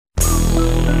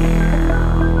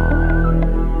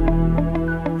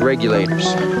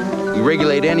Regulators. We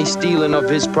regulate any stealing of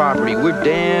his property. We're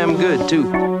damn good, too.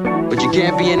 But you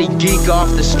can't be any geek off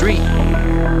the street.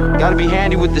 Gotta be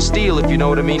handy with the steel, if you know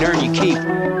what I mean. Earn your keep.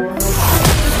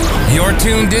 You're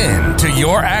tuned in to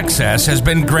Your Access Has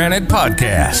Been Granted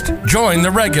podcast. Join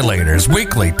the Regulators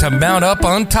weekly to mount up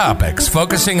on topics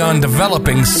focusing on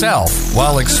developing self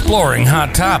while exploring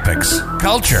hot topics,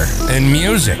 culture, and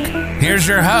music. Here's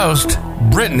your host,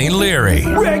 Brittany Leary.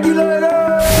 Regulators!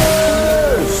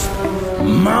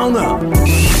 Mount up!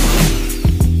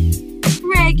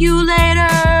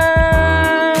 Regulators!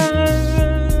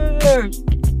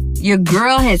 Your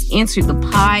girl has entered the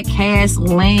podcast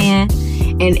land.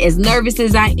 And as nervous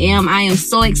as I am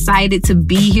so excited to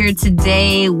be here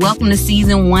today. Welcome to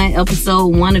Season 1,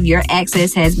 Episode 1 of Your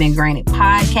Access Has Been Granted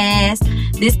podcast.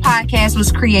 This podcast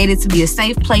was created to be a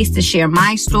safe place to share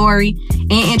my story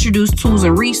and introduce tools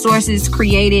and resources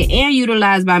created and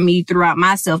utilized by me throughout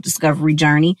my self-discovery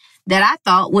journey that I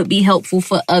thought would be helpful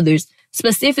for others,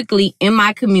 specifically in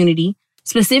my community,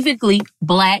 specifically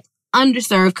Black,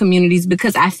 underserved communities,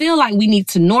 because I feel like we need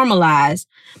to normalize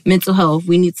mental health.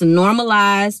 We need to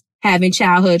normalize having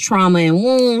childhood trauma and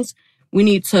wounds. We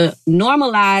need to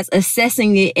normalize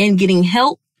assessing it and getting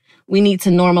help. We need to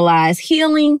normalize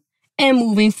healing and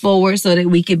moving forward so that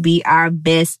we can be our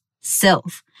best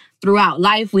self. Throughout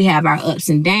life, we have our ups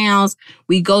and downs.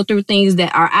 We go through things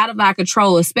that are out of our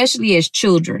control, especially as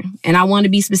children. And I want to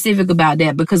be specific about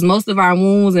that because most of our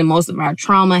wounds and most of our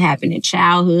trauma happened in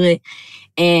childhood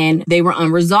and they were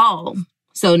unresolved.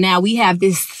 So now we have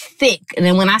this thick, and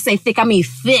then when I say thick, I mean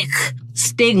thick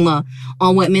stigma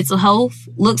on what mental health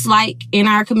looks like in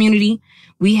our community.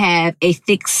 We have a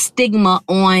thick stigma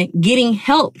on getting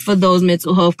help for those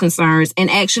mental health concerns and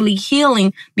actually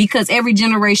healing because every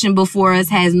generation before us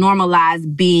has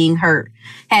normalized being hurt,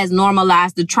 has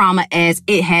normalized the trauma as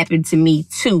it happened to me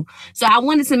too. So I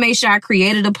wanted to make sure I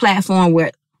created a platform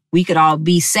where we could all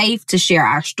be safe to share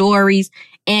our stories.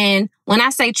 And when I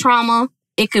say trauma,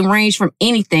 it can range from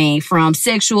anything from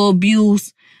sexual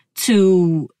abuse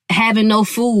to having no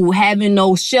food, having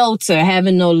no shelter,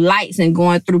 having no lights, and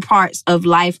going through parts of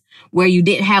life where you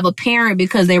didn't have a parent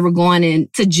because they were going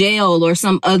into jail or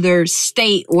some other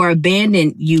state or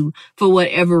abandoned you for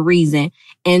whatever reason.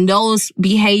 And those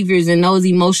behaviors and those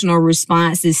emotional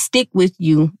responses stick with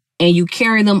you and you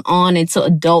carry them on into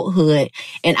adulthood.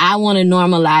 And I want to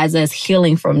normalize us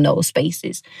healing from those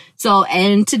spaces. So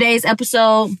in today's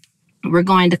episode, we're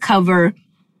going to cover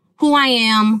who I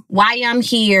am, why I'm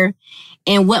here,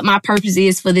 and what my purpose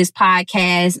is for this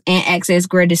podcast and Access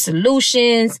Granted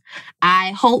Solutions.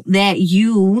 I hope that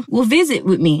you will visit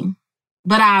with me.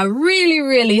 But I really,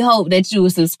 really hope that you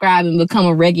will subscribe and become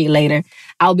a regulator.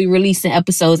 I'll be releasing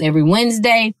episodes every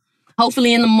Wednesday.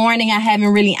 Hopefully in the morning. I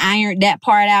haven't really ironed that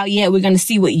part out yet. We're going to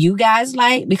see what you guys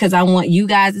like because I want you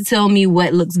guys to tell me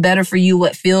what looks better for you,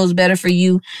 what feels better for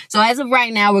you. So as of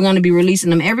right now, we're going to be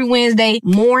releasing them every Wednesday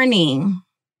morning.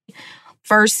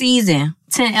 First season,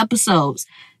 10 episodes.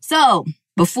 So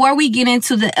before we get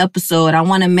into the episode, I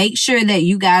want to make sure that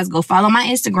you guys go follow my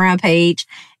Instagram page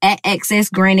at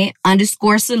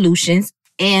accessgranted_solutions.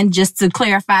 And just to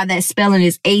clarify, that spelling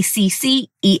is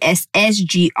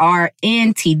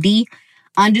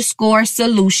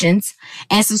ACCESSGRNTD_solutions.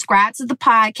 And subscribe to the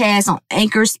podcast on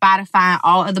Anchor, Spotify, and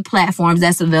all other platforms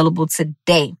that's available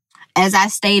today. As I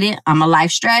stated, I'm a life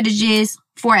strategist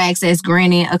for Access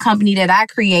Granted, a company that I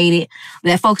created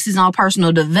that focuses on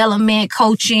personal development,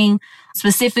 coaching,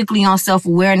 specifically on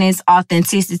self-awareness,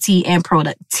 authenticity, and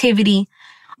productivity.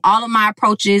 All of my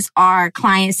approaches are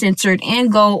client-centered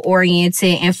and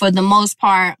goal-oriented. And for the most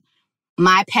part,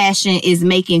 my passion is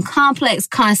making complex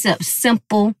concepts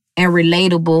simple and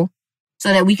relatable so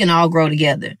that we can all grow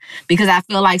together. Because I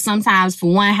feel like sometimes,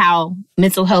 for one, how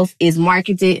mental health is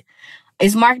marketed,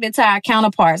 it's marketed to our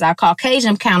counterparts, our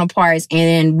Caucasian counterparts,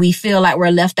 and we feel like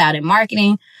we're left out in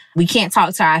marketing. We can't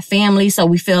talk to our family, so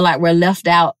we feel like we're left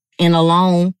out and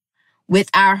alone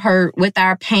with our hurt, with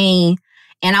our pain.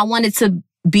 And I wanted to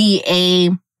be a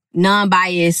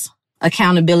non-biased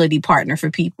accountability partner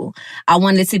for people. I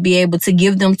wanted to be able to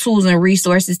give them tools and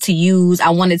resources to use.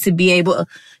 I wanted to be able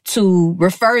to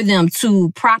refer them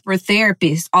to proper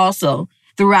therapists also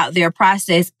throughout their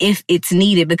process if it's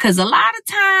needed, because a lot of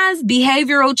times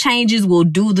behavioral changes will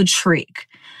do the trick.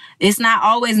 It's not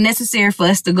always necessary for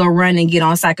us to go run and get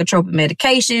on psychotropic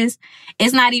medications.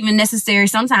 It's not even necessary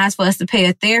sometimes for us to pay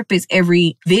a therapist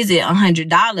every visit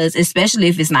 $100, especially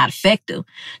if it's not effective.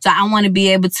 So I want to be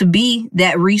able to be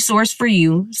that resource for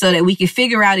you so that we can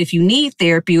figure out if you need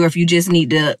therapy or if you just need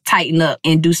to tighten up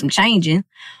and do some changing,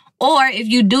 Or if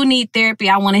you do need therapy,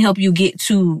 I want to help you get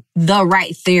to the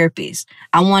right therapist.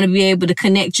 I want to be able to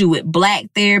connect you with Black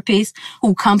therapists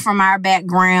who come from our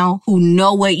background, who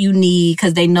know what you need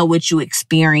because they know what you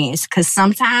experience. Because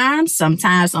sometimes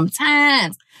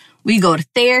we go to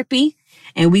therapy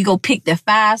and we go pick the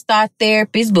 5-star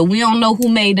therapist, but we don't know who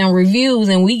made them reviews,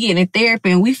 and we get in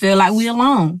therapy and we feel like we're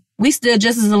alone. We still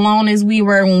just as alone as we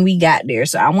were when we got there.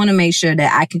 So I want to make sure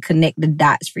that I can connect the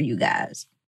dots for you guys.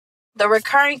 The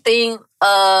recurring theme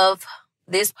of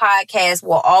this podcast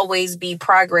will always be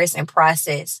progress and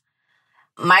process.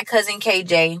 My cousin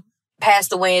KJ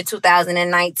passed away in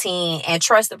 2019, and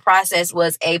trust the process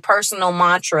was a personal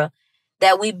mantra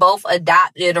that we both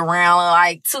adopted around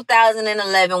like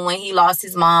 2011 when he lost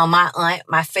his mom, my aunt,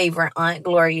 my favorite aunt,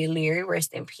 Gloria Leary.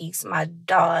 Rest in peace, my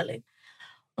darling.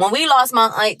 When we lost my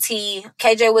auntie,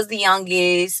 KJ was the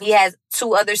youngest. He has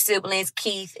 2 other siblings,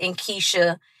 Keith and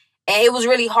Keisha. And it was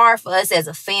really hard for us as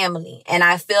a family. And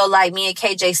I feel like me and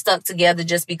KJ stuck together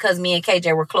just because me and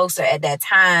KJ were closer at that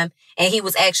time. And he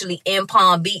was actually in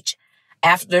Palm Beach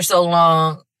after so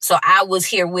long. So I was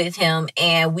here with him,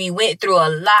 and we went through a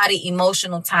lot of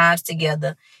emotional times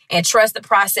together. And trust the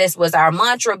process was our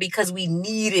mantra because we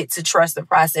needed to trust the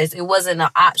process. It wasn't an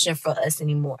option for us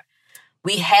anymore.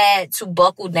 We had to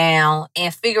buckle down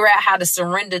and figure out how to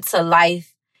surrender to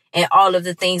life and all of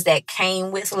the things that came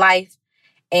with life.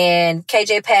 And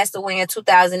KJ passed away in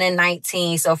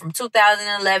 2019. So from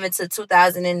 2011 to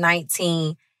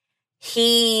 2019,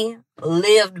 he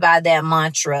lived by that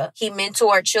mantra. He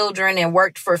mentored children and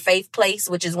worked for Faith Place,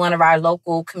 which is one of our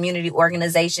local community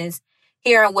organizations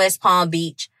here in West Palm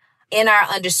Beach, in our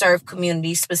underserved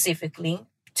community specifically.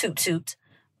 Toot toot.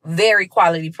 Very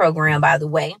quality program, by the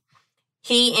way.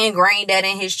 He ingrained that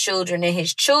in his children, and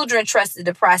his children trusted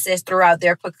the process throughout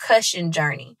their percussion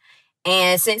journey.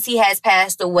 And since he has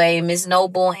passed away, Ms.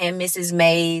 Noble and Mrs.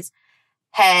 Mays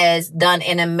has done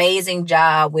an amazing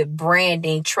job with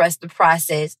branding Trust the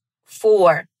Process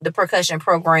for the percussion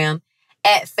program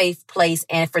at Faith Place.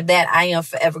 And for that, I am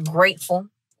forever grateful.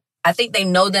 I think they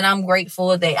know that I'm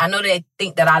grateful. I know they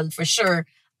think that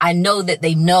I know that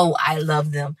they know I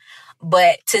love them.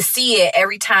 But to see it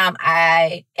every time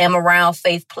I am around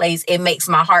Faith Place, it makes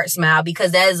my heart smile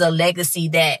because that is a legacy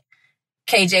that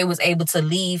KJ was able to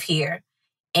leave here.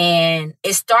 And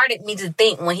it started me to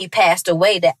think when he passed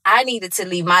away that I needed to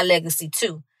leave my legacy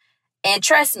too. And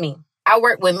trust me, I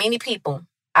work with many people.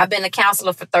 I've been a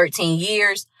counselor for 13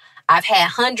 years. I've had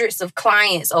hundreds of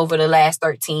clients over the last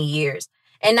 13 years.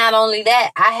 And not only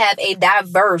that, I have a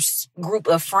diverse group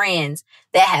of friends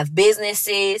that have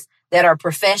businesses, that are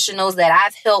professionals, that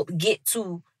I've helped get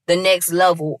to the next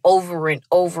level over and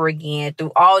over again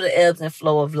through all the ebbs and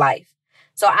flow of life.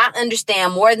 So I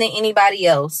understand more than anybody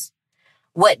else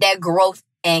what that growth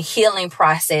and healing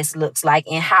process looks like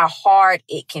and how hard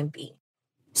it can be.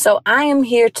 So I am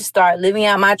here to start living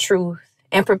out my truth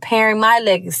and preparing my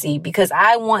legacy because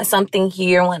I want something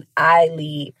here when I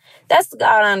leave. That's the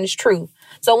God honest truth.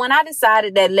 So when I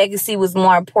decided that legacy was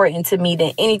more important to me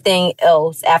than anything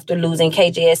else after losing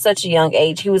KJ at such a young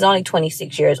age, he was only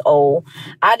 26 years old,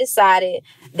 I decided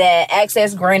that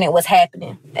Access Granted was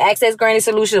happening. The Access Granted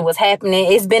solution was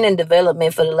happening. It's been in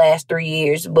development for the last 3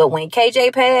 years. But when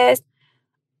KJ passed,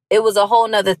 it was a whole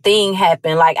nother thing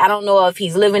happened. Like, I don't know if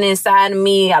he's living inside of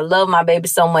me. I love my baby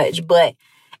so much, but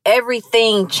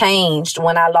everything changed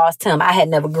when I lost him. I had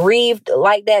never grieved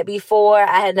like that before.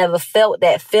 I had never felt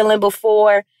that feeling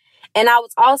before. And I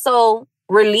was also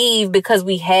relieved because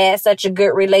we had such a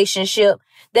good relationship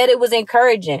that it was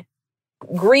encouraging.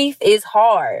 Grief is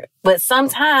hard, but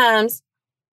sometimes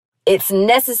it's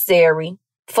necessary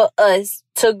for us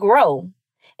to grow.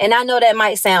 And I know that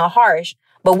might sound harsh,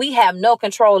 but we have no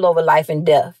control over life and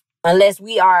death unless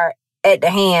we are at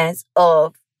the hands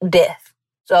of death.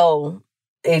 So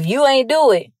if you ain't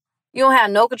do it, you don't have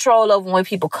no control over when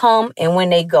people come and when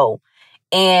they go.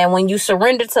 And when you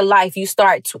surrender to life, you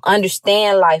start to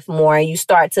understand life more and you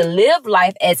start to live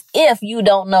life as if you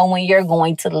don't know when you're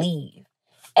going to leave.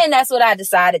 And that's what I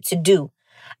decided to do.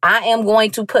 I am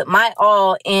going to put my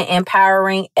all in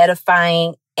empowering,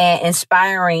 edifying, and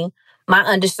inspiring my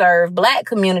underserved Black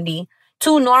community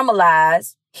to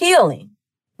normalize healing,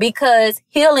 because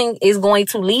healing is going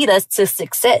to lead us to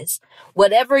success.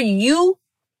 Whatever you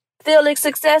feel is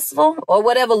successful or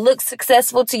whatever looks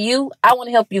successful to you, I want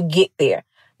to help you get there,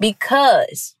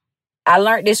 because I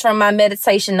learned this from my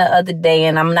meditation the other day,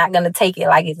 and I'm not going to take it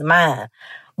like it's mine.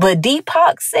 But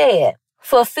Deepak said,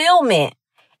 fulfillment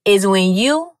is when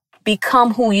you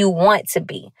become who you want to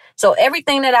be. So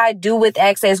everything that I do with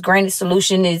Access Granted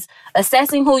Solution is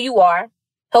assessing who you are,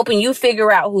 helping you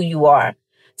figure out who you are,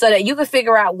 so that you can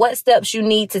figure out what steps you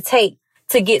need to take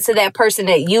to get to that person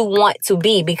that you want to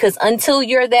be. Because until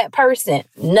you're that person,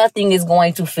 nothing is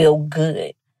going to feel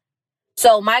good.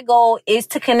 So my goal is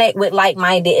to connect with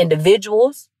like-minded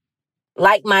individuals,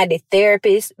 like-minded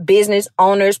therapists, business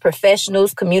owners,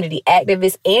 professionals, community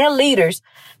activists, and leaders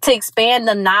to expand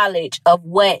the knowledge of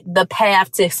what the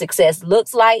path to success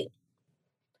looks like,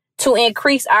 to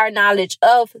increase our knowledge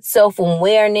of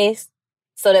self-awareness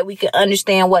so that we can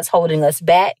understand what's holding us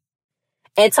back,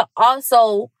 and to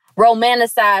also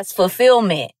romanticize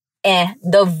fulfillment and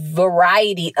the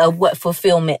variety of what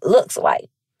fulfillment looks like.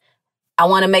 I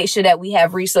want to make sure that we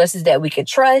have resources that we can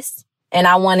trust, and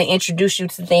I want to introduce you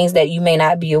to things that you may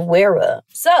not be aware of.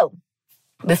 So,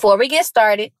 before we get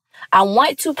started, I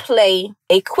want to play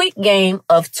a quick game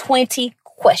of 20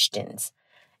 questions.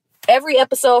 Every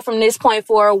episode from this point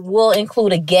forward will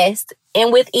include a guest,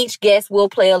 and with each guest, we'll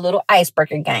play a little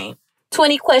icebreaker game.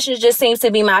 20 questions just seems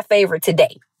to be my favorite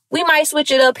today. We might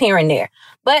switch it up here and there,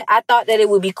 but I thought that it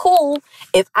would be cool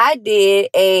if I did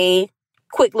a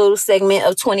quick little segment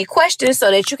of 20 questions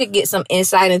so that you could get some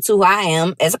insight into who I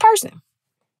am as a person.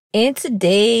 In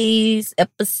today's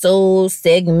episode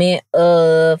segment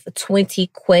of 20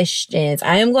 questions,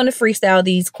 I am going to freestyle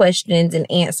these questions and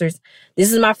answers.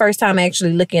 This is my first time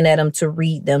actually looking at them to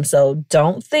read them, so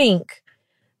don't think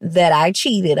that I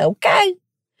cheated, okay?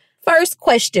 First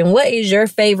question, what is your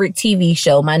favorite TV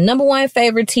show? My number one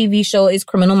favorite TV show is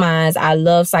Criminal Minds. I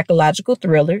love psychological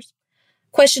thrillers.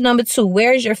 Question number 2,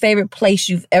 where is your favorite place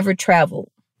you've ever traveled?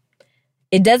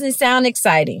 It doesn't sound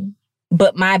exciting,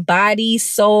 but my body,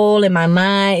 soul, and my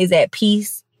mind is at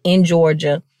peace in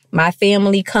Georgia. My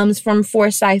family comes from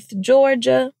Forsyth,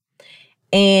 Georgia.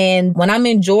 And when I'm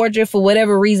in Georgia, for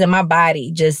whatever reason, my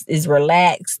body just is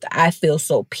relaxed. I feel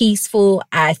so peaceful.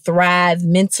 I thrive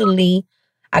mentally.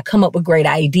 I come up with great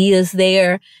ideas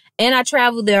there. And I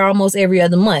travel there almost every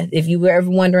other month. If you were ever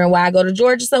wondering why I go to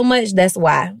Georgia so much, that's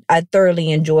why. I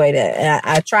thoroughly enjoy it.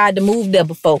 I tried to move there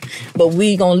before, but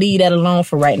we're going to leave that alone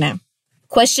for right now.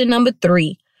 Question number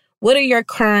 3. What are your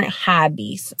current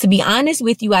hobbies? To be honest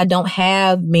with you, I don't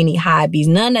have many hobbies.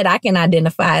 None that I can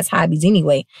identify as hobbies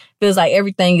anyway. Feels like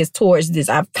everything is towards this.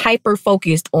 I'm hyper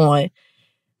focused on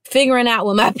figuring out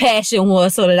what my passion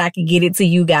was so that I can get it to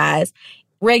you guys.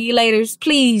 Regulators,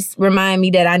 please remind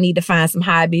me that I need to find some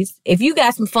hobbies. If you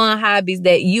got some fun hobbies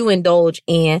that you indulge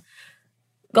in,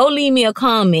 go leave me a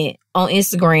comment on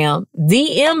Instagram,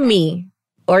 DM me,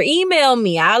 or email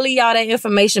me. I'll leave y'all that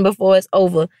information before it's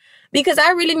over, because I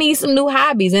really need some new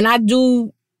hobbies, and I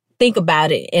do think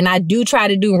about it, and I do try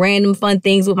to do random fun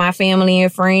things with my family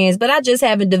and friends, but I just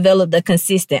haven't developed a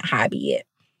consistent hobby yet.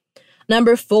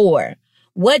 Number 4,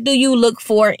 what do you look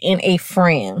for in a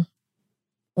friend?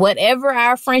 Whatever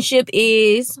our friendship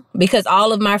is, because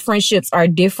all of my friendships are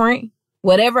different,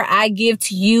 whatever I give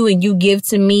to you and you give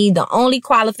to me, the only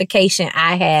qualification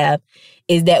I have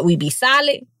is that we be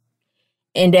solid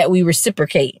and that we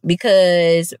reciprocate,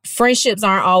 because friendships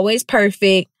aren't always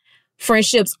perfect.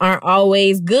 Friendships aren't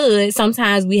always good.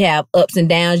 Sometimes we have ups and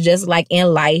downs, just like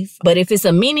in life. But if it's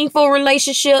a meaningful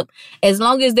relationship, as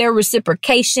long as there's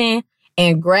reciprocation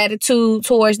and gratitude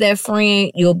towards that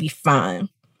friend, you'll be fine.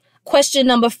 Question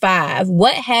number 5,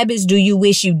 what habits do you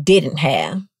wish you didn't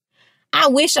have? I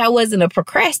wish I wasn't a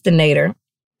procrastinator.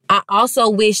 I also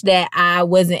wish that I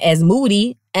wasn't as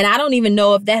moody, and I don't even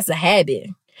know if that's a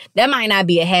habit. That might not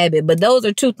be a habit, but those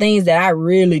are 2 things that I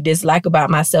really dislike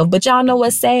about myself. But y'all know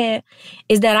what's sad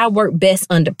is that I work best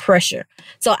under pressure.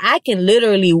 So I can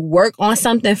literally work on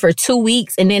something for 2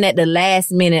 weeks, and then at the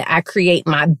last minute, I create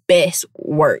my best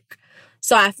work.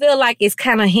 So I feel like it's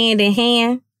kind of hand in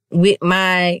hand with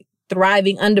my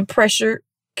thriving under pressure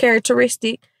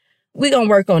characteristic. We're going to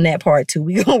work on that part too.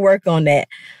 We're going to work on that.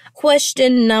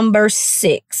 Question number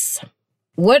 6.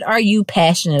 What are you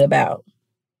passionate about?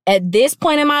 At this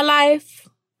point in my life,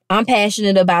 I'm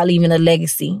passionate about leaving a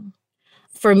legacy.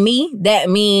 For me, that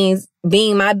means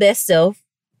being my best self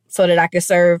so that I can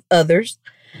serve others.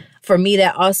 For me,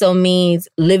 that also means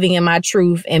living in my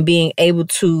truth and being able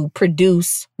to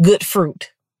produce good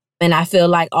fruit. And I feel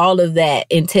like all of that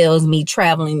entails me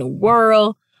traveling the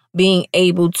world, being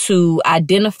able to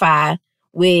identify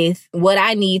with what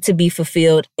I need to be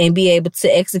fulfilled and be able to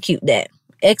execute that.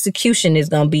 Execution is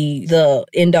going to be the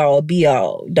end all be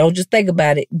all. Don't just think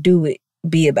about it. Do it.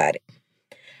 Be about it.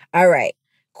 All right.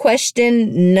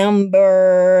 Question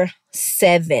number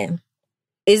 7.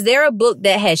 Is there a book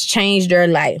that has changed your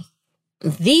life?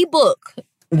 The book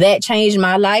that changed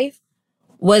my life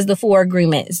was The 4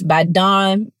 Agreements by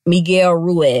Don Miguel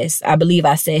Ruiz. I believe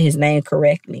I said his name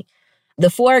correctly.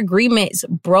 The 4 Agreements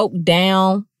broke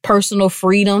down personal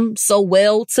freedom so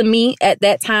well to me at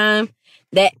that time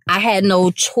that I had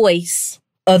no choice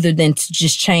other than to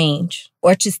just change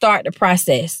or to start the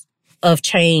process of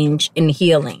change and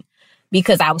healing,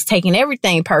 because I was taking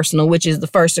everything personal, which is the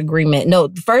first agreement. No,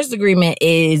 the first agreement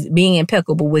is being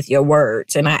impeccable with your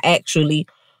words. And I actually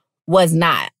was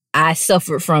not. I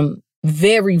suffered from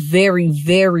very, very,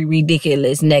 very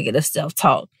ridiculous negative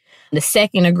self-talk. The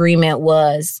second agreement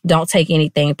was don't take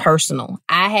anything personal.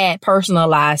 I had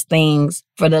personalized things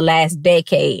for the last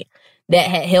decade that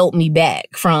had held me back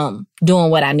from doing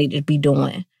what I needed to be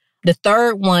doing. The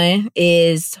third one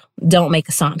is don't make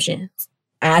assumptions.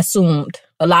 I assumed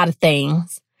a lot of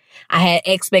things. I had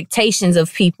expectations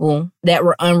of people that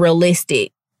were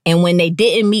unrealistic. And when they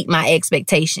didn't meet my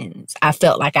expectations, I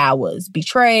felt like I was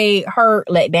betrayed, hurt,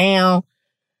 let down.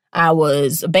 I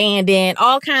was abandoned,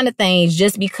 all kind of things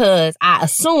just because I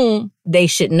assumed they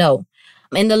should know.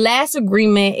 And the last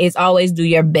agreement is always do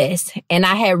your best. And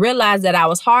I had realized that I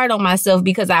was hard on myself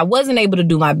because I wasn't able to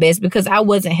do my best because I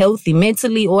wasn't healthy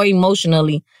mentally or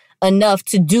emotionally enough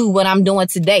to do what I'm doing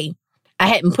today. I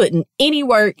hadn't put in any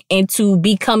work into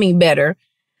becoming better.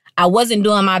 I wasn't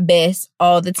doing my best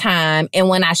all the time. And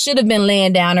when I should have been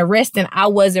laying down and resting, I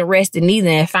wasn't resting either.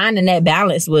 And finding that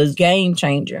balance was game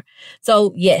changer.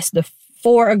 So yes, the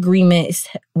 4 Agreements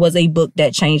was a book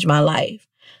that changed my life.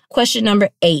 Question number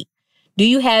 8. Do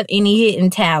you have any hidden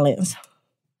talents?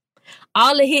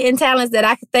 All the hidden talents that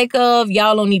I could think of,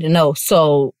 y'all don't need to know.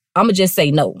 So I'm going to just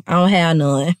say no. I don't have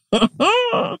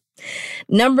none.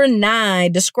 Number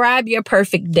 9, describe your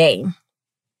perfect day.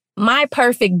 My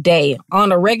perfect day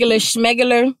on a regular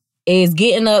schmegular is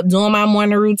getting up, doing my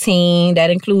morning routine.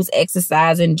 That includes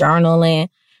exercising, journaling,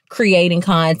 creating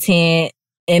content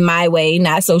in my way,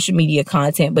 not social media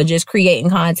content, but just creating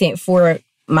content for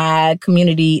my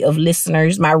community of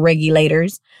listeners, my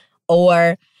regulators,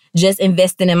 or just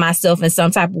investing in myself in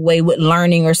some type of way with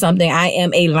learning or something. I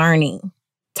am a learning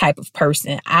type of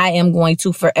person. I am going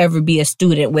to forever be a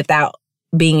student without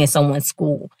being in someone's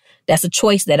school. That's a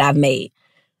choice that I've made.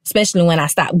 Especially when I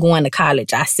stopped going to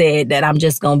college, I said that I'm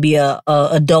just going to be a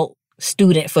adult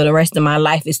student for the rest of my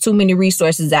life. There's too many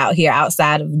resources out here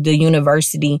outside of the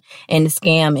university and the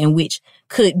scam, in which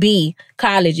could be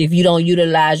college if you don't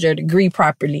utilize your degree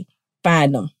properly.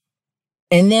 Find them.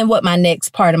 And then what my next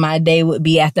part of my day would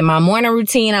be after my morning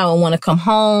routine, I would want to come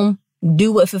home,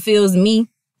 do what fulfills me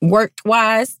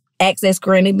work-wise. Access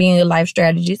granted, being a life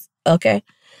strategist. Okay.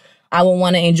 I would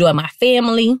want to enjoy my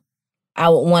family. I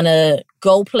would want to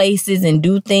go places and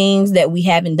do things that we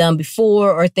haven't done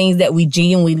before or things that we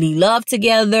genuinely love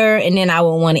together. And then I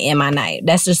would want to end my night.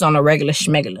 That's just on a regular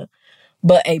schmegular.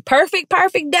 But a perfect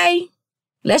day,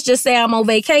 let's just say I'm on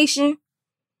vacation,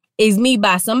 is me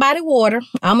by somebody water.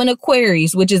 I'm an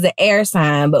Aquarius, which is an air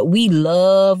sign, but we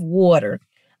love water.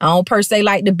 I don't per se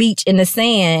like the beach and the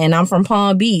sand, and I'm from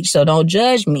Palm Beach, so don't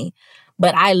judge me.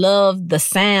 But I love the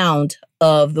sound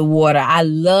of the water. I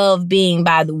love being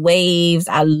by the waves.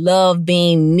 I love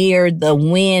being near the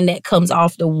wind that comes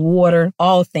off the water,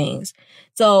 all things.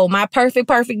 So my perfect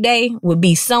day would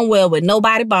be somewhere with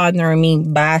nobody bothering me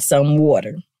by some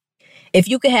water. If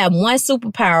you could have one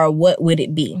superpower, what would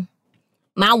it be?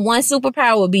 My one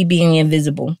superpower would be being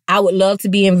invisible. I would love to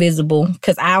be invisible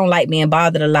because I don't like being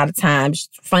bothered a lot of times.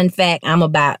 Fun fact, I'm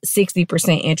about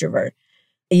 60% introvert.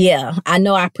 Yeah, I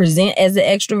know I present as an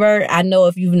extrovert. I know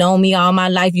if you've known me all my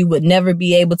life, you would never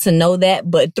be able to know that.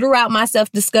 But throughout my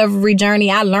self-discovery journey,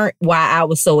 I learned why I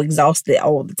was so exhausted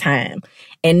all the time.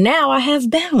 And now I have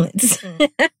balance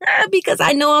because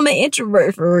I know I'm an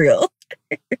introvert for real.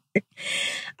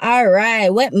 All right.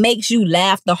 What makes you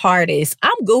laugh the hardest?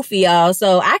 I'm goofy, y'all.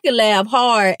 So I can laugh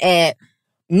hard at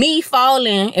me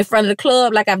falling in front of the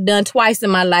club like I've done twice in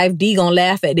my life. Dee gonna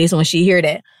laugh at this when she hear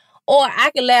that. Or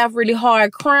I can laugh really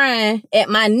hard crying at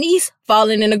my niece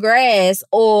falling in the grass,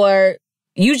 or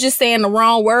you just saying the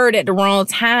wrong word at the wrong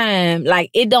time. Like,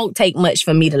 it don't take much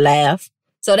for me to laugh.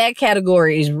 So that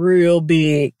category is real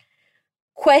big.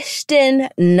 Question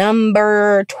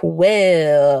number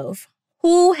 12.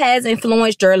 Who has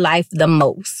influenced your life the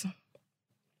most?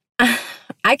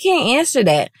 I can't answer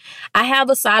that. I have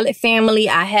a solid family.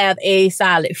 I have a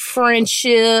solid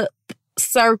friendship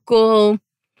circle.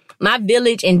 My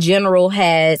village in general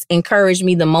has encouraged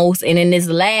me the most. And in this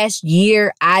last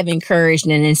year, I've encouraged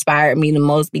and inspired me the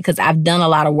most because I've done a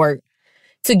lot of work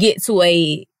to get to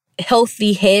a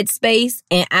healthy headspace.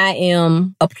 And I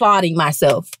am applauding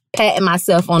myself, patting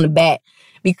myself on the back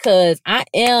because I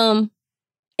am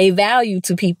a value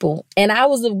to people. And I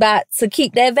was about to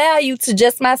keep that value to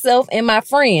just myself and my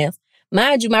friends.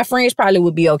 Mind you, my friends probably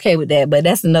would be okay with that, but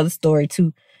that's another story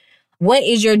too. What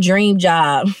is your dream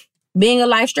job? being a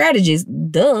life strategist.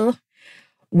 Duh.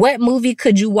 What movie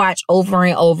could you watch over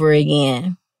and over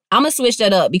again? I'm going to switch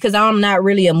that up because I'm not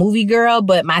really a movie girl,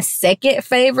 but my second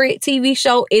favorite TV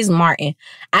show is Martin.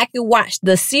 I could watch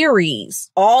the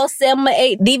series, all 7 or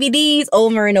 8 DVDs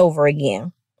over and over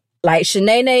again. Like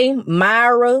Shanae,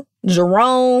 Myra,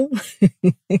 Jerome,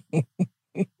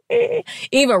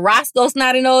 even Roscoe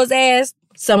Snotty-Nosed Ass,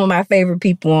 some of my favorite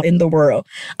people in the world.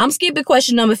 I'm skipping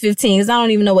question number 15 because I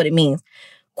don't even know what it means.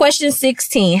 Question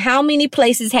 16, how many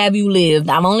places have you lived?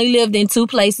 I've only lived in 2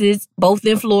 places, both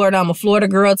in Florida. I'm a Florida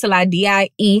girl till I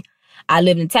die. I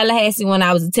lived in Tallahassee when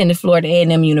I was attending Florida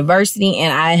A&M University,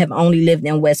 and I have only lived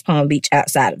in West Palm Beach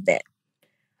outside of that.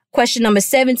 Question number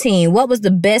 17, what was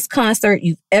the best concert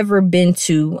you've ever been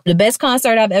to? The best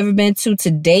concert I've ever been to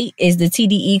date is the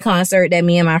TDE concert that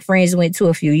me and my friends went to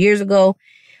a few years ago.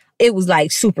 It was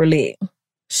like super lit.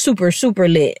 Super, super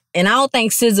lit. And I don't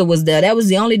think SZA was there. That was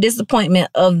the only disappointment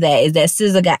of that, is that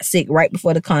SZA got sick right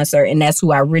before the concert, and that's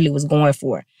who I really was going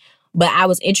for. But I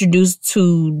was introduced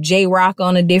to J-Rock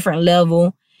on a different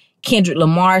level. Kendrick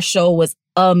Lamar's show was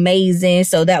amazing.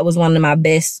 So that was one of my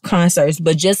best concerts.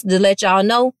 But just to let y'all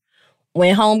know,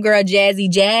 when homegirl Jazzy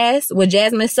Jazz with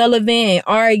Jasmine Sullivan and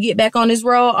Ari get back on this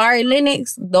road, Ari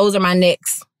Lennox, those are my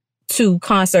next 2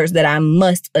 concerts that I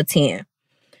must attend.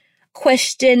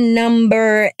 Question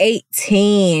number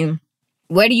 18.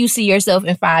 Where do you see yourself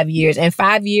in 5 years? In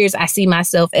 5 years, I see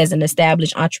myself as an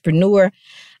established entrepreneur.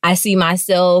 I see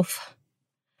myself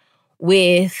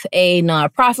with a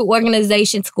nonprofit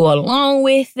organization to go along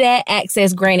with that.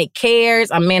 Access Granted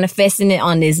Cares. I'm manifesting it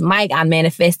on this mic. I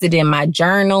manifested in my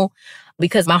journal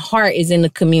because my heart is in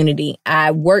the community. I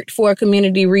worked for a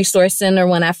community resource center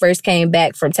when I first came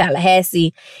back from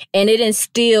Tallahassee, and it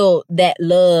instilled that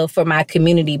love for my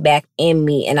community back in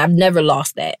me, and I've never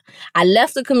lost that. I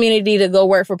left the community to go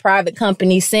work for private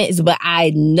companies since, but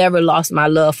I never lost my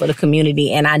love for the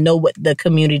community, and I know what the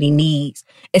community needs,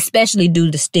 especially due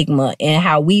to stigma and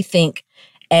how we think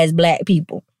as Black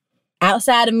people.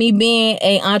 Outside of me being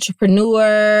an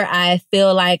entrepreneur, I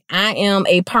feel like I am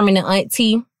a permanent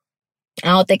auntie. I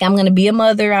don't think I'm going to be a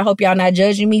mother. I hope y'all not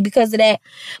judging me because of that.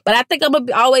 But I think I'm going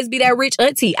to always be that rich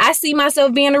auntie. I see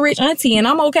myself being a rich auntie, and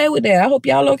I'm okay with that. I hope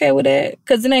y'all okay with that,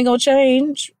 because it ain't going to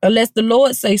change unless the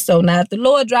Lord say so. Now, if the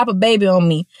Lord drop a baby on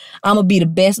me, I'm going to be the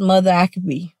best mother I could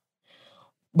be.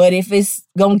 But if it's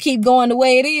going to keep going the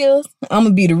way it is, I'm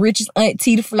going to be the richest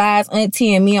auntie, the flies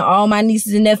auntie, and me and all my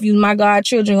nieces and nephews, my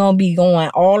godchildren, going to be going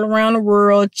all around the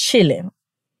world chilling.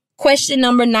 Question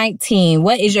number 19.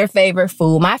 What is your favorite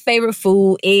food? My favorite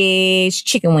food is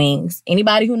chicken wings.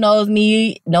 Anybody who knows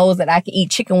me knows that I can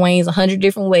eat chicken wings 100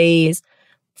 different ways,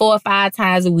 4 or 5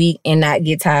 times a week, and not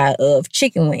get tired of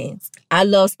chicken wings. I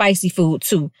love spicy food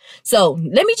too. So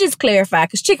let me just clarify,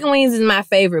 because chicken wings is my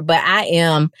favorite, but I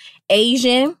am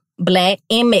Asian, Black,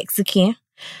 and Mexican.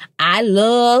 I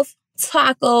love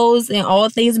tacos and all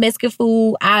things Mexican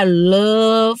food. I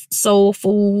love soul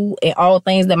food and all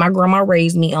things that my grandma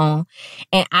raised me on.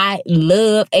 And I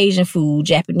love Asian food,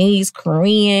 Japanese,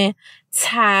 Korean,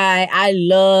 Thai. I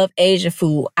love Asian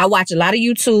food. I watch a lot of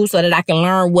YouTube so that I can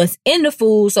learn what's in the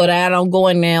food so that I don't go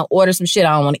in there and order some shit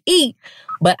I don't want to eat.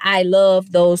 But I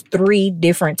love those 3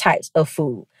 different types of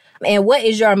food. And what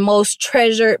is your most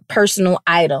treasured personal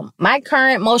item? My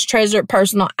current most treasured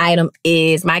personal item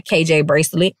is my KJ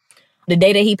bracelet. The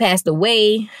day that he passed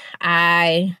away,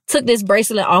 I took this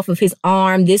bracelet off of his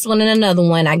arm, this one and another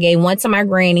one. I gave one to my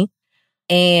granny,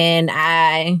 and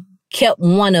I kept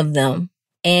one of them.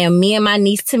 And me and my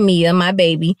niece Tamia, my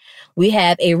baby, we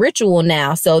have a ritual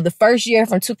now. So the first year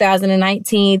from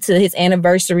 2019 to his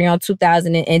anniversary on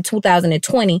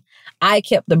 2020, I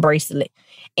kept the bracelet.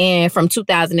 And from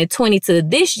 2020 to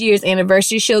this year's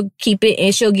anniversary, she'll keep it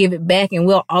and she'll give it back, and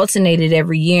we'll alternate it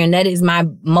every year. And that is my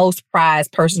most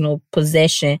prized personal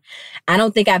possession. I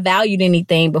don't think I valued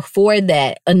anything before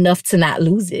that enough to not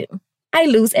lose it. I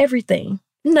lose everything.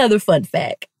 Another fun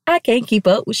fact. I can't keep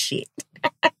up with shit.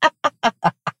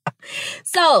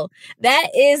 So that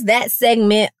is that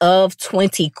segment of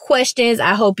 20 questions.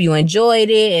 I hope you enjoyed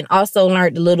it and also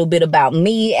learned a little bit about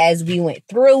me as we went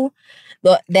through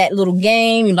that little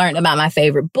game. You learned about my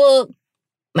favorite book,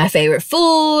 my favorite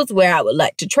foods, where I would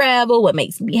like to travel, what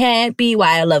makes me happy,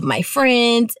 why I love my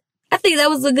friends. I think that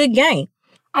was a good game.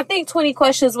 I think 20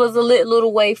 questions was a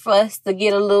little way for us to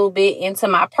get a little bit into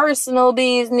my personal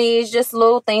business, just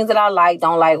little things that I like,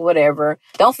 don't like, whatever.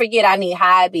 Don't forget I need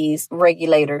hobbies,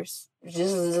 regulators.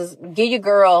 Just give your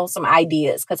girl some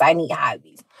ideas, because I need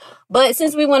hobbies. But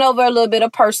since we went over a little bit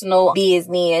of personal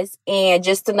business, and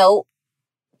just to note,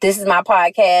 this is my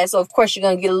podcast, so of course you're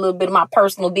going to get a little bit of my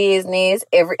personal business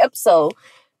every episode.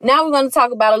 Now we're going to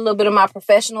talk about a little bit of my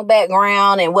professional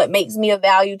background and what makes me of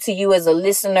value to you as a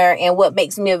listener and what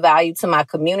makes me of value to my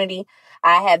community.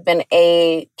 I have been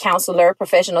a counselor,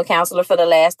 professional counselor for the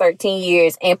last 13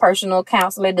 years, and personal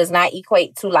counselor does not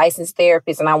equate to licensed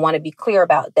therapist, and I want to be clear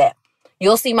about that.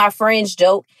 You'll see my friends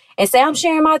joke and say, I'm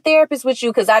sharing my therapist with you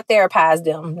because I therapize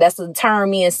them. That's the term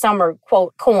me and Summer,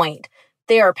 quote, coined,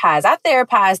 therapize. I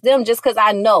therapize them just because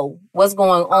I know what's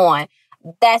going on.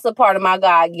 That's a part of my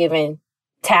God-given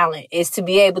talent, is to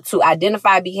be able to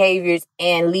identify behaviors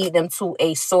and lead them to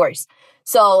a source.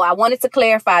 So I wanted to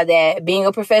clarify that being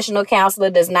a professional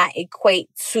counselor does not equate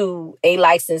to a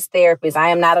licensed therapist. I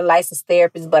am not a licensed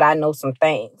therapist, but I know some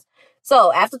things.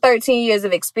 So after 13 years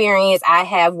of experience, I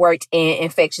have worked in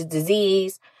infectious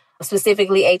disease,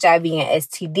 specifically HIV and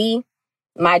STD.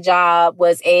 My job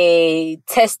was a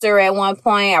tester at one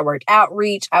point. I worked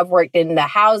outreach. I've worked in the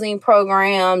housing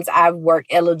programs. I've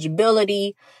worked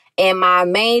eligibility. And my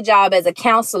main job as a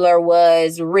counselor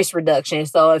was risk reduction.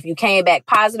 So if you came back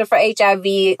positive for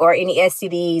HIV or any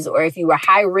STDs, or if you were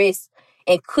high risk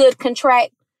and could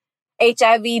contract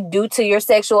HIV due to your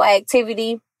sexual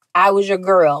activity, I was your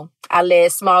girl. I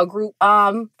led small group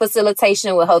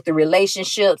facilitation with healthy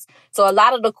relationships. So a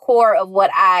lot of the core of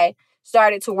what I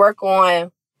started to work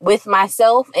on with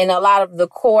myself and a lot of the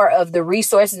core of the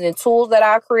resources and tools that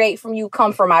I create from you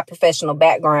come from my professional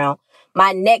background.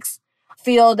 My next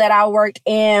field that I worked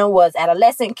in was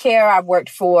adolescent care. I've worked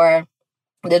for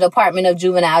the Department of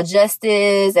Juvenile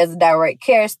Justice as a direct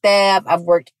care staff. I've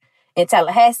worked in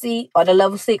Tallahassee or the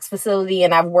Level 6 facility,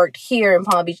 and I've worked here in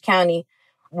Palm Beach County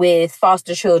with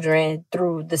foster children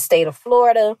through the state of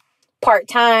Florida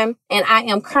part-time. And I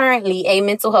am currently a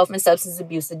mental health and substance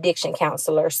abuse addiction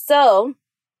counselor. So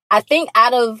I think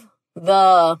out of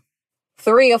the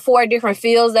 3 or 4 different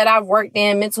fields that I've worked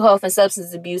in, mental health and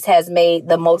substance abuse has made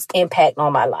the most impact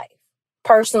on my life,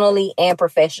 personally and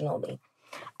professionally.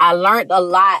 I learned a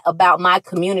lot about my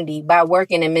community by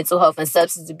working in mental health and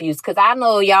substance abuse, because I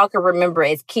know y'all can remember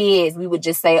as kids, we would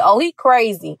just say, oh, he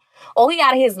crazy, or he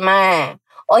out of his mind,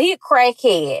 or he a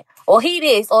crackhead, or he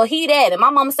this, or he that. And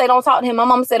my mama say, don't talk to him. My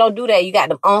mama say, don't do that. You got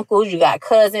them uncles, you got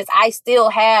cousins. I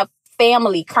still have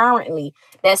family currently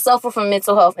that suffer from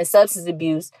mental health and substance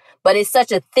abuse. But it's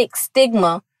such a thick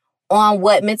stigma on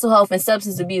what mental health and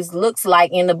substance abuse looks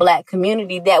like in the Black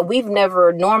community that we've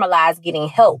never normalized getting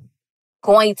help.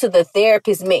 Going to the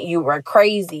therapist meant you were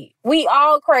crazy. We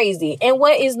all crazy. And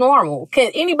what is normal?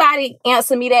 Can anybody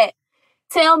answer me that?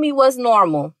 Tell me what's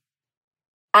normal.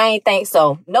 I ain't think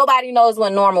so. Nobody knows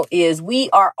what normal is. We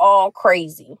are all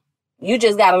crazy. You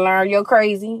just got to learn your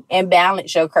crazy and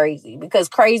balance your crazy, because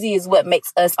crazy is what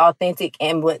makes us authentic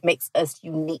and what makes us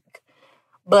unique.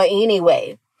 But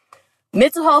anyway,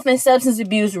 mental health and substance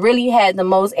abuse really had the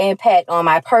most impact on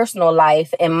my personal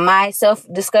life and my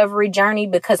self-discovery journey,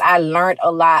 because I learned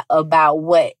a lot about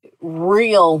what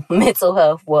real mental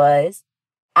health was.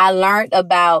 I learned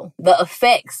about the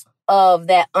effects of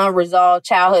that unresolved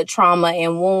childhood trauma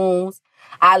and wounds.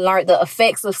 I learned the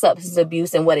effects of substance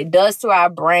abuse and what it does to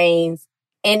our brains.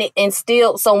 And it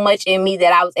instilled so much in me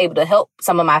that I was able to help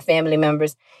some of my family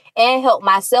members and help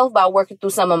myself by working through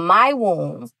some of my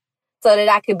wounds so that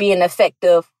I could be an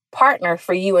effective partner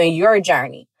for you in your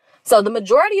journey. So the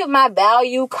majority of my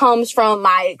value comes from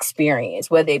my experience,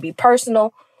 whether it be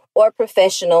personal or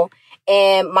professional.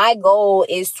 And my goal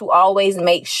is to always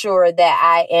make sure that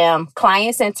I am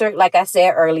client-centered, like I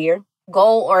said earlier,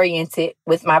 goal-oriented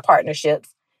with my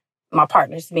partnerships, my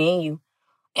partners being you.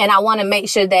 And I want to make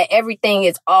sure that everything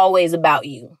is always about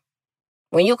you.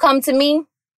 When you come to me,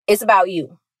 it's about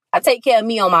you. I take care of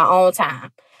me on my own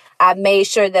time. I've made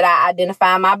sure that I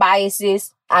identify my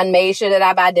biases. I made sure that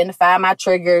I've identified my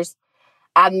triggers.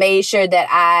 I've made sure that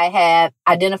I have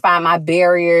identified my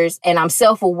barriers, and I'm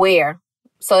self-aware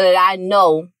so that I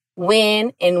know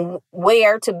when and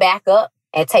where to back up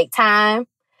and take time.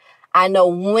 I know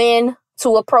when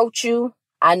to approach you.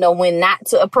 I know when not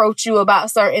to approach you about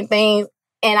certain things.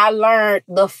 And I learned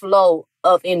the flow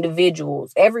of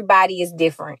individuals. Everybody is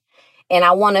different. And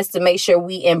I want us to make sure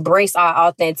we embrace our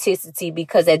authenticity,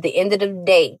 because at the end of the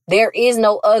day, there is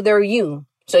no other you.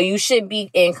 So you should be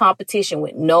in competition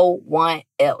with no one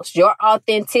else. Your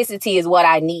authenticity is what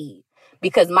I need,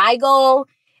 because my goal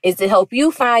is to help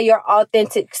you find your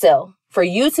authentic self, for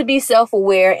you to be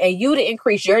self-aware and you to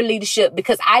increase your leadership,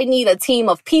 because I need a team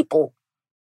of people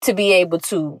to be able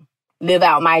to live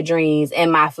out my dreams and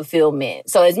my fulfillment.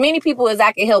 So as many people as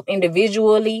I can help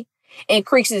individually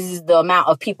increases the amount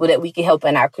of people that we can help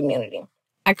in our community.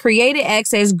 I created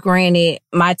Access Granted,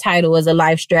 my title as a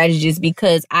life strategist,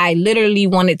 because I literally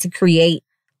wanted to create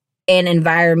an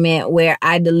environment where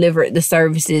I delivered the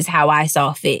services how I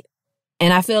saw fit.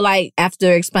 And I feel like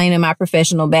after explaining my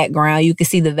professional background, you can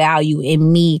see the value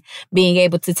in me being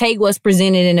able to take what's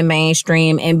presented in the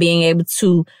mainstream and being able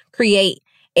to create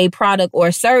a product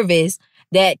or service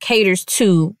that caters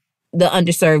to the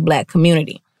underserved Black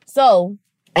community. So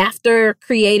after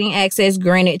creating Access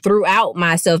Granted throughout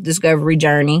my self-discovery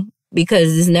journey,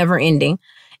 because it's never ending,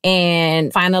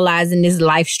 and finalizing this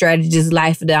life strategist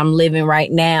life that I'm living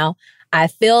right now, I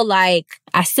feel like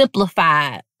I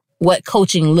simplified what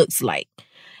coaching looks like.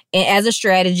 And as a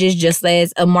strategist, just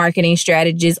as a marketing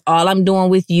strategist, all I'm doing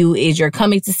with you is you're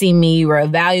coming to see me, we're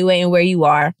evaluating where you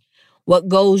are, what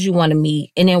goals you want to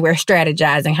meet, and then we're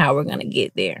strategizing how we're going to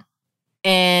get there.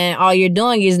 And all you're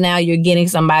doing is now you're getting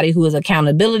somebody who is an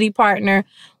accountability partner,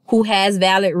 who has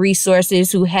valid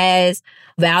resources, who has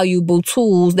valuable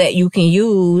tools that you can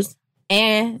use,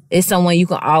 and is someone you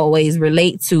can always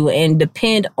relate to and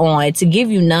depend on to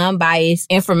give you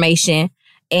non-biased information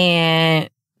and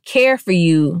care for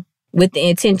you with the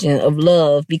intention of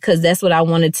love, because that's what I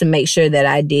wanted to make sure that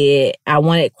I did. I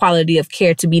wanted quality of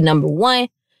care to be number one,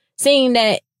 seeing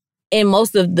that in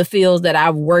most of the fields that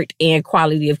I've worked in,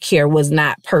 quality of care was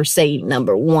not per se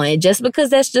number one, just because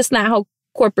that's just not how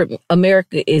corporate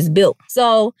America is built.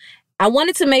 So I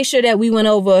wanted to make sure that we went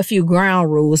over a few ground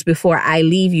rules before I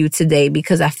leave you today,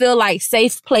 because I feel like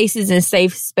safe places and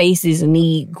safe spaces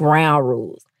need ground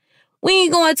rules. We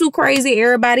ain't going too crazy.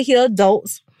 Everybody here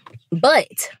adults.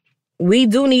 But we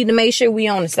do need to make sure we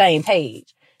on the same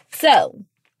page. So,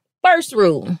 first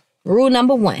rule. Rule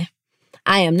number 1.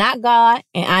 I am not God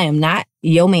and I am not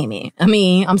your mammy.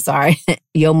 I'm sorry,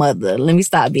 your mother. Let me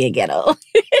stop being ghetto.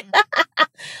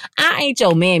 I ain't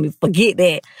your mammy. Forget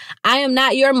that. I am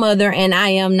not your mother and I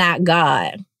am not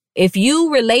God. If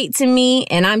you relate to me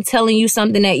and I'm telling you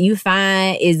something that you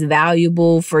find is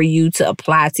valuable for you to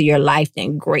apply to your life,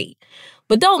 then great.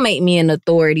 But don't make me an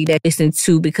authority to listen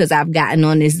to because I've gotten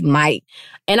on this mic.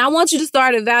 And I want you to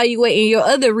start evaluating your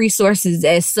other resources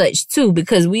as such too,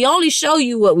 because we only show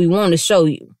you what we want to show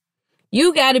you.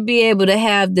 You got to be able to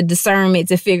have the discernment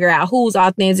to figure out who's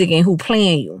authentic and who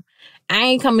playing you. I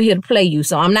ain't coming here to play you,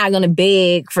 so I'm not going to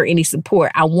beg for any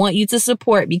support. I want you to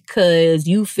support because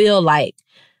you feel like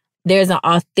there's an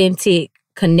authentic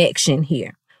connection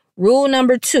here. Rule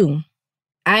number 2.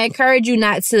 I encourage you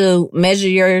not to measure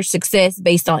your success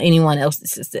based on anyone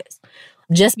else's success.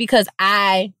 Just because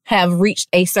I have reached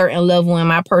a certain level in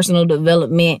my personal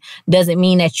development doesn't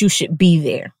mean that you should be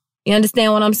there. You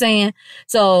understand what I'm saying?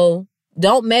 So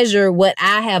don't measure what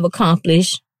I have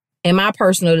accomplished in my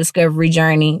personal discovery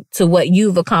journey to what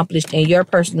you've accomplished in your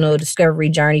personal discovery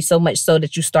journey, so much so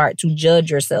that you start to judge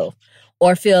yourself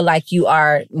or feel like you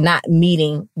are not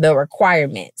meeting the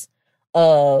requirements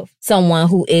of someone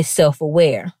who is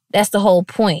self-aware. That's the whole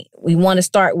point. We want to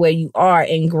start where you are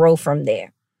and grow from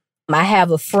there. I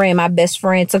have a friend, my best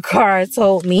friend, Takara,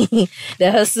 told me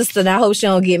that her sister, and I hope she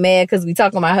don't get mad because we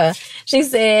talking about her. She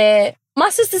said, my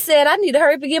sister said, I need to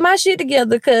hurry up and get my shit together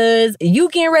because you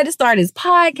getting ready to start this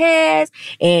podcast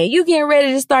and you getting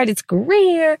ready to start this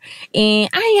career and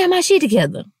I ain't got my shit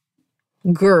together.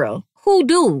 Girl, who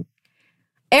do?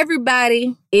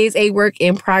 Everybody is a work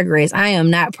in progress. I am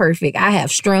not perfect. I have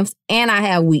strengths and I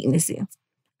have weaknesses.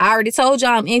 I already told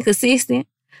y'all I'm inconsistent.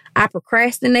 I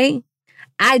procrastinate.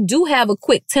 I do have a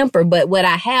quick temper, but what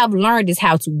I have learned is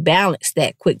how to balance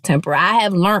that quick temper. I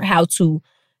have learned how to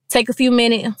take a few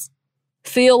minutes,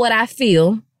 feel what I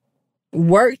feel,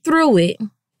 work through it,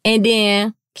 and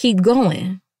then keep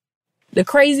going. The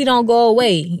crazy don't go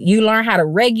away. You learn how to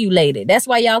regulate it. That's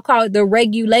why y'all call it the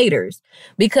regulators,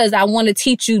 because I want to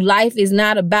teach you life is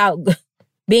not about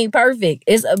being perfect.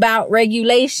 It's about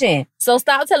regulation. So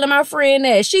stop telling my friend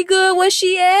that she good where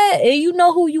she at and you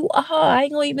know who you are. I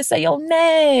ain't gonna even say your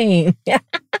name. I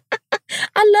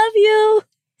love you.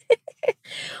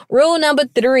 Rule number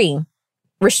 3.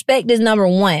 Respect is number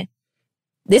 1.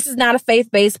 This is not a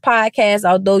faith-based podcast,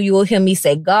 although you will hear me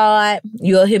say God.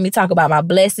 You'll hear me talk about my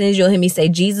blessings. You'll hear me say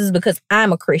Jesus because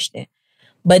I'm a Christian.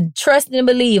 But trust and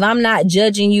believe, I'm not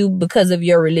judging you because of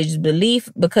your religious belief,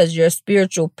 because your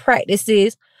spiritual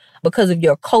practices, because of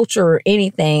your culture or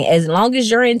anything. As long as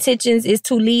your intentions is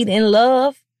to lead in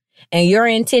love and your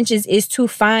intentions is to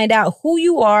find out who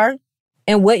you are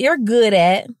and what you're good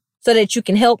at so that you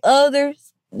can help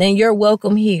others, then you're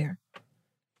welcome here.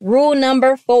 Rule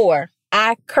number 4.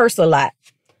 I curse a lot.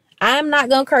 I'm not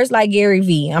going to curse like Gary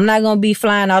Vee. I'm not going to be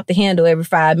flying off the handle every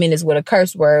 5 minutes with a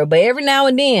curse word. But every now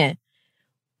and then,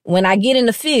 when I get in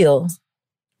the field,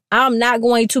 I'm not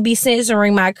going to be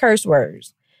censoring my curse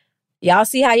words. Y'all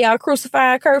see how y'all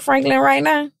crucifying Kirk Franklin right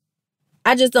now?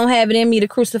 I just don't have it in me to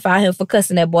crucify him for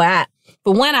cussing that boy out.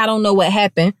 For one, I don't know what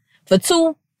happened. For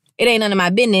two, it ain't none of my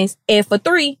business. And for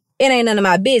three, it ain't none of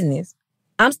my business.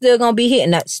 I'm still going to be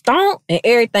hitting that stomp and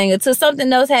everything until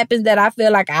something else happens that I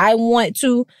feel like I want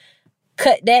to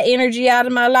cut that energy out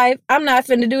of my life. I'm not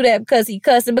finna do that because he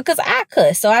cussing, because I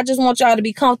cuss. So I just want y'all to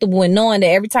be comfortable in knowing that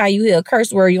every time you hear a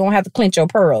curse word, you don't have to clench your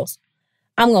pearls.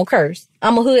 I'm going to curse.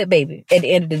 I'm a hood baby at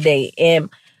the end of the day. And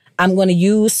I'm going to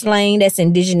use slang that's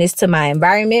indigenous to my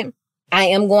environment. I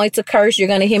am going to curse. You're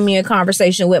going to hear me in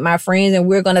conversation with my friends, and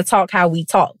we're going to talk how we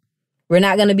talk. We're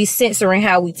not going to be censoring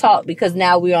how we talk because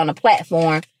now we're on a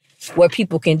platform where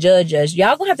people can judge us.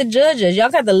 Y'all gonna have to judge us. Y'all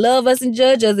gonna have to love us and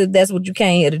judge us if that's what you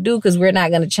came here to do, because we're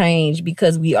not going to change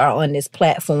because we are on this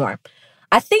platform.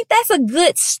 I think that's a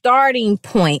good starting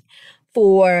point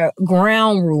for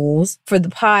ground rules for the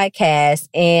podcast.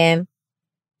 And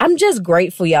I'm just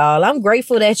grateful, y'all. I'm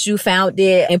grateful that you found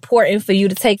it important for you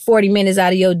to take 40 minutes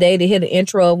out of your day to hear the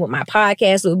intro of what my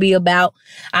podcast will be about.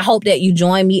 I hope that you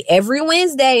join me every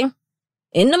Wednesday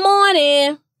in the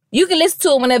morning. You can listen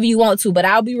to it whenever you want to, but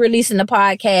I'll be releasing the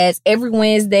podcast every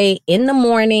Wednesday in the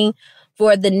morning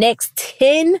for the next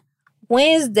 10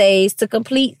 Wednesdays to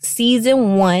complete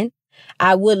season 1.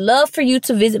 I would love for you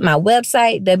to visit my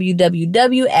website,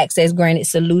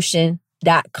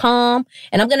 www.accessgrantedsolution.com.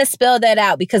 And I'm going to spell that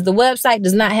out because the website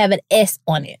does not have an S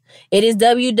on it. It is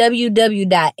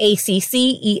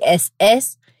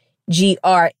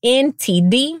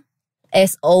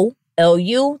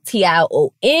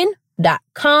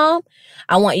www.accessgrantedsolution.com.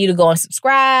 I want you to go and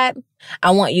subscribe. I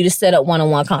want you to set up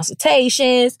one-on-one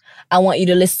consultations. I want you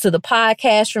to listen to the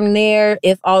podcast from there.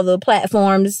 If all the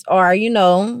platforms are,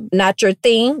 not your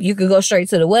thing, you can go straight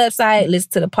to the website, listen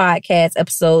to the podcast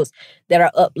episodes that are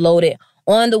uploaded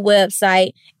on the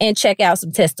website, and check out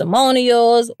some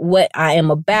testimonials, what I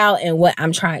am about and what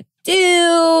I'm trying to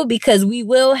do, because we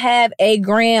will have a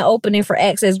grand opening for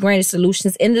Access Granted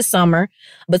Solutions in the summer.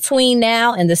 Between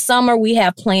now and the summer, we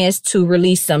have plans to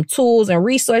release some tools and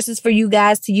resources for you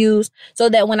guys to use so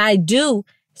that when I do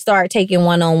start taking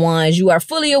one-on-ones, you are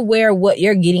fully aware of what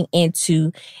you're getting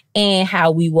into and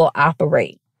how we will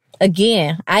operate.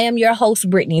 Again, I am your host,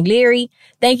 Brittany Leary.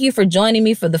 Thank you for joining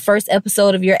me for the first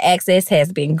episode of Your Access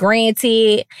Has Been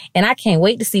Granted, and I can't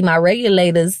wait to see my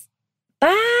regulators.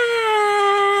 Bye.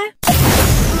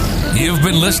 You've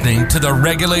been listening to The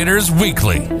Regulators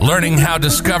Weekly, learning how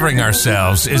discovering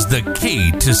ourselves is the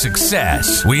key to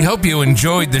success. We hope you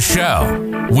enjoyed the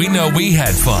show. We know we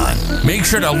had fun. Make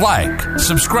sure to like,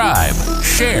 subscribe,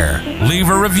 share, leave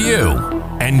a review,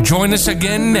 and join us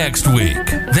again next week.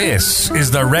 This is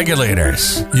The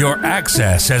Regulators. Your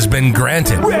access has been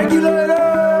granted. Regulators.